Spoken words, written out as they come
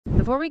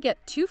before we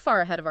get too far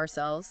ahead of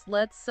ourselves,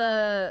 let's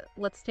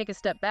take a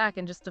step back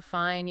and just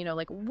define,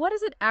 like what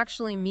does it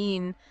actually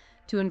mean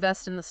to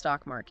invest in the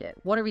stock market?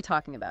 What are we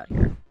talking about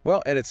here?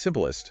 Well, at its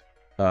simplest,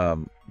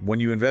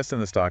 when you invest in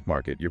the stock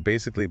market, you're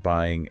basically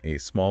buying a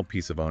small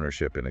piece of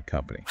ownership in a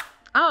company.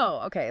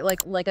 Oh, okay,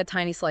 like a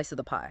tiny slice of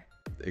the pie.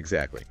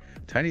 Exactly.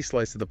 Tiny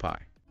slice of the pie.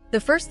 The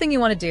first thing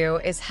you want to do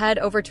is head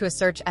over to a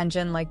search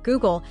engine like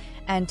Google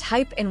and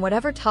type in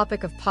whatever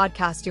topic of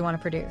podcast you want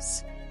to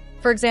produce.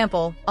 For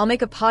example, I'll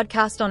make a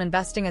podcast on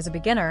investing as a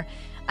beginner,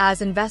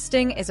 as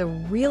investing is a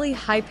really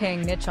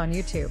high-paying niche on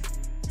YouTube.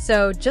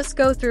 So just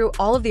go through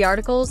all of the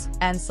articles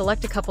and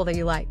select a couple that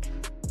you like.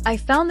 I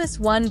found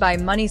this one by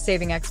Money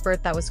Saving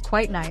Expert that was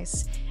quite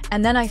nice,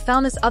 and then I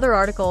found this other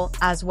article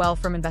as well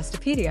from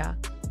Investopedia.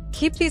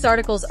 Keep these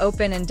articles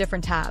open in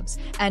different tabs,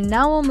 and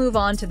now we'll move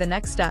on to the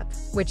next step,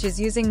 which is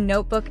using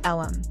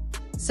NotebookLM.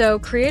 So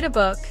create a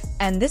book,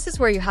 and this is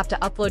where you have to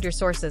upload your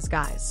sources,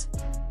 guys.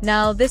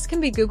 Now, this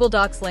can be Google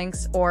Docs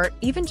links or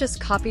even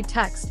just copied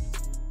text.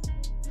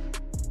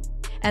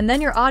 And then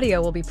your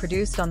audio will be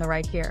produced on the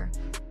right here.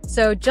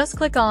 So just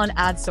click on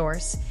Add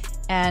Source,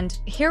 and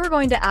here we're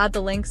going to add the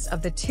links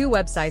of the 2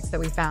 websites that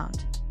we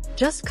found.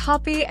 Just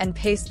copy and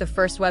paste the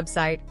first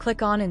website,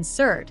 click on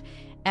Insert,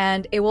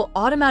 and it will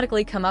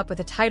automatically come up with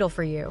a title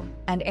for you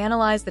and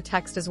analyze the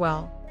text as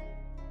well.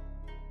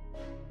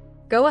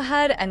 Go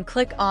ahead and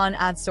click on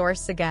Add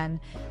Source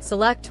again,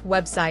 select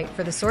Website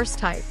for the source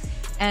type,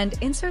 and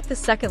insert the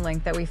second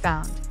link that we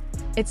found.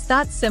 It's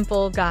that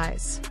simple,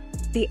 guys.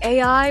 The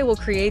AI will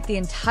create the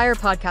entire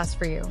podcast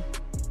for you.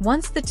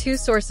 Once the 2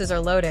 sources are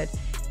loaded,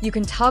 you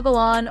can toggle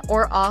on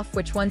or off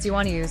which ones you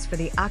want to use for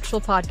the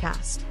actual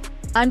podcast.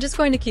 I'm just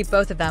going to keep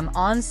both of them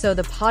on so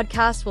the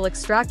podcast will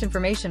extract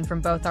information from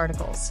both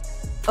articles.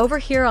 Over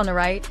here on the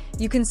right,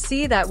 you can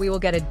see that we will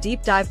get a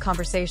deep dive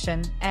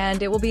conversation,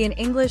 and it will be in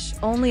English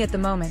only at the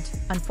moment,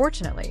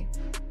 unfortunately.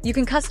 You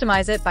can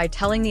customize it by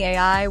telling the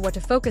AI what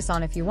to focus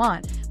on if you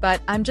want, but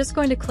I'm just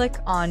going to click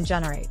on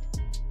Generate.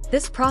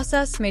 This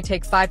process may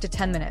take 5 to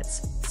 10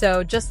 minutes,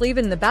 so just leave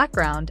it in the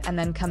background and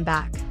then come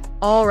back.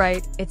 All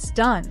right, it's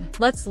done.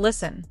 Let's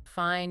listen.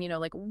 Fine,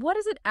 like what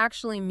does it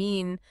actually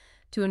mean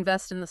to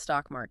invest in the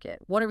stock market?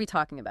 What are we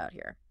talking about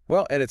here?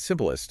 Well, at its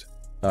simplest,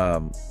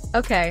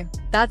 Okay,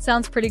 that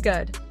sounds pretty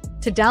good.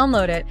 To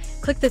download it,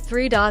 click the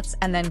 3 dots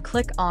and then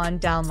click on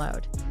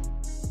Download.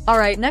 All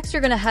right, next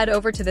you're going to head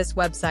over to this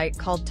website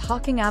called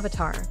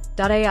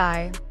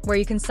TalkingAvatar.Ai, where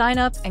you can sign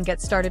up and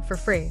get started for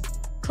free.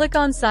 Click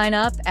on Sign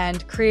Up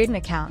and create an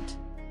account.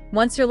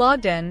 Once you're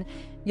logged in,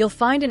 you'll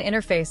find an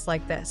interface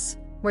like this,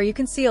 where you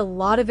can see a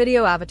lot of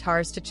video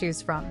avatars to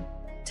choose from.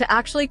 To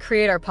actually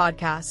create our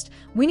podcast,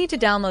 we need to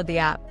download the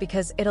app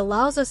because it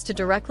allows us to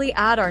directly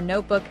add our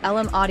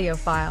NotebookLM audio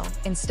file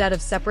instead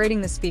of separating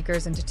the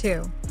speakers into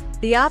 2.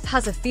 The app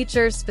has a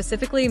feature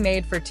specifically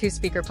made for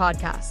 2-speaker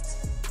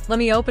podcasts. Let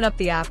me open up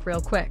the app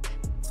real quick.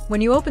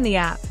 When you open the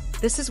app,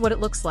 this is what it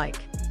looks like.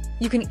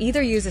 You can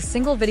either use a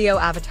single video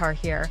avatar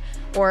here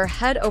or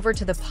head over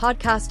to the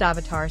podcast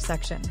avatar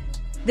section.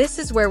 This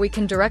is where we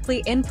can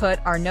directly input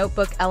our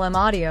NotebookLM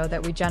audio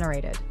that we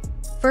generated.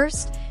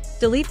 First,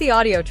 delete the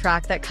audio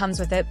track that comes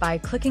with it by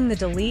clicking the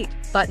Delete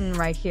button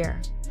right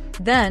here.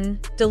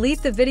 Then,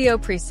 delete the video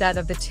preset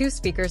of the 2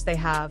 speakers they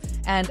have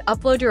and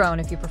upload your own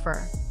if you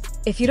prefer.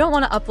 If you don't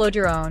want to upload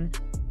your own,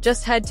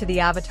 just head to the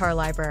avatar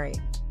library.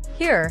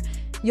 Here,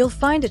 you'll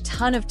find a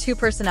ton of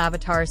 2-person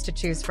avatars to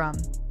choose from.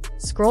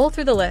 Scroll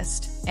through the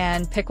list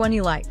and pick one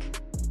you like.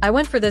 I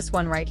went for this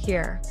one right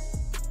here.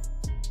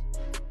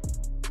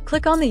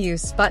 Click on the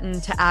Use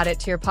button to add it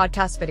to your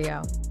podcast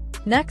video.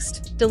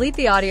 Next, delete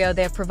the audio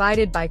they have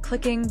provided by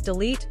clicking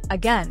Delete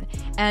again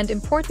and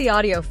import the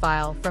audio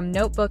file from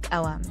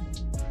NotebookLM.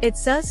 It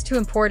says to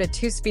import a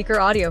 2-speaker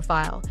audio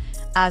file,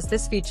 as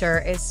this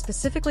feature is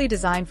specifically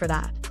designed for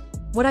that.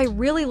 What I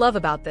really love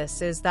about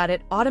this is that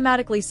it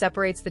automatically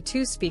separates the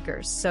 2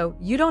 speakers, so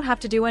you don't have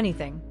to do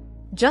anything.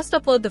 Just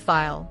upload the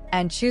file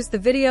and choose the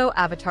video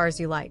avatars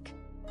you like.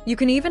 You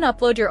can even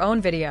upload your own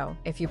video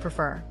if you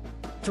prefer.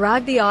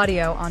 Drag the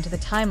audio onto the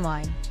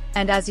timeline,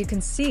 and as you can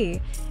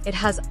see, it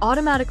has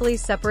automatically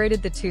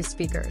separated the 2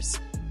 speakers.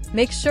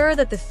 Make sure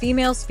that the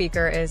female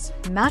speaker is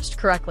matched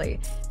correctly,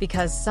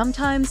 because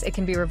sometimes it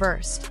can be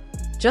reversed.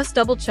 Just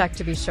double check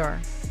to be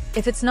sure.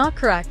 If it's not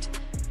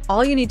correct,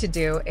 all you need to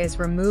do is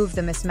remove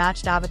the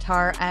mismatched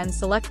avatar and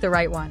select the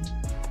right one.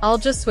 I'll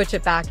just switch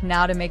it back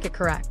now to make it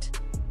correct.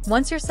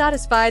 Once you're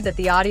satisfied that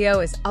the audio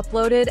is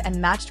uploaded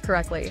and matched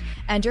correctly,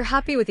 and you're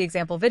happy with the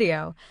example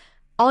video,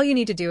 all you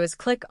need to do is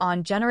click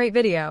on Generate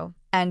Video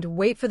and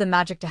wait for the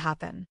magic to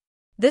happen.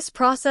 This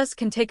process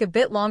can take a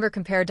bit longer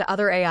compared to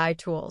other AI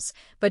tools,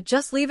 but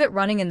just leave it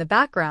running in the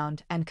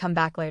background and come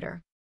back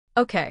later.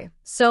 Okay,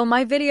 so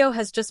my video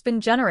has just been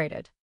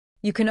generated.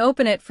 You can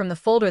open it from the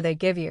folder they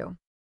give you.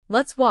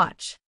 Let's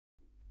watch.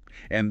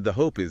 And the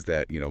hope is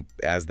that,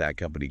 as that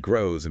company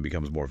grows and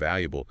becomes more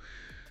valuable,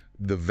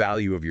 the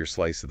value of your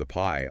slice of the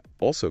pie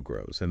also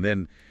grows. And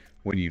then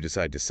when you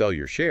decide to sell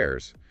your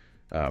shares,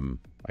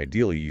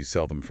 ideally you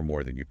sell them for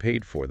more than you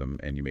paid for them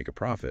and you make a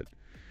profit.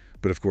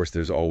 But of course,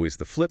 there's always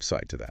the flip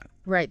side to that.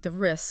 Right, the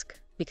risk,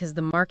 because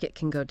the market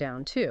can go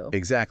down too.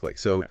 Exactly.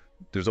 So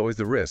there's always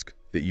the risk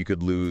that you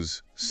could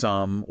lose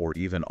some or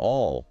even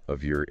all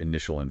of your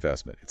initial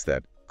investment. It's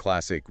that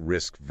classic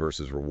risk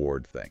versus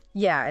reward thing.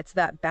 Yeah, it's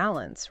that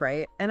balance,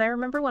 right? And I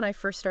remember when I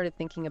first started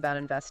thinking about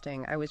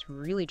investing, I was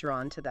really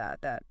drawn to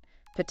that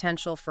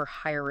potential for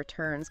higher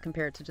returns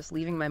compared to just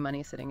leaving my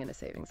money sitting in a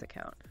savings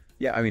account.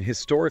 Yeah, I mean,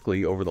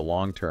 historically, over the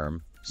long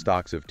term,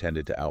 stocks have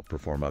tended to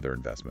outperform other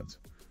investments,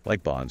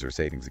 like bonds or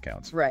savings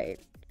accounts. Right.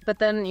 But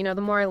then,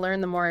 the more I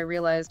learned, the more I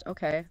realized,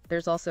 okay,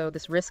 there's also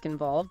this risk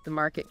involved. The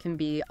market can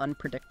be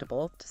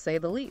unpredictable, to say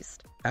the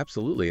least.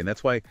 Absolutely. And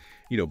that's why,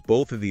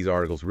 both of these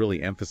articles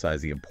really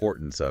emphasize the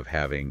importance of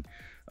having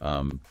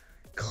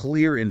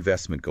clear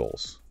investment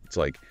goals. It's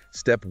like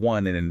step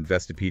one in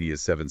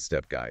Investopedia's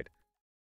 7-step guide.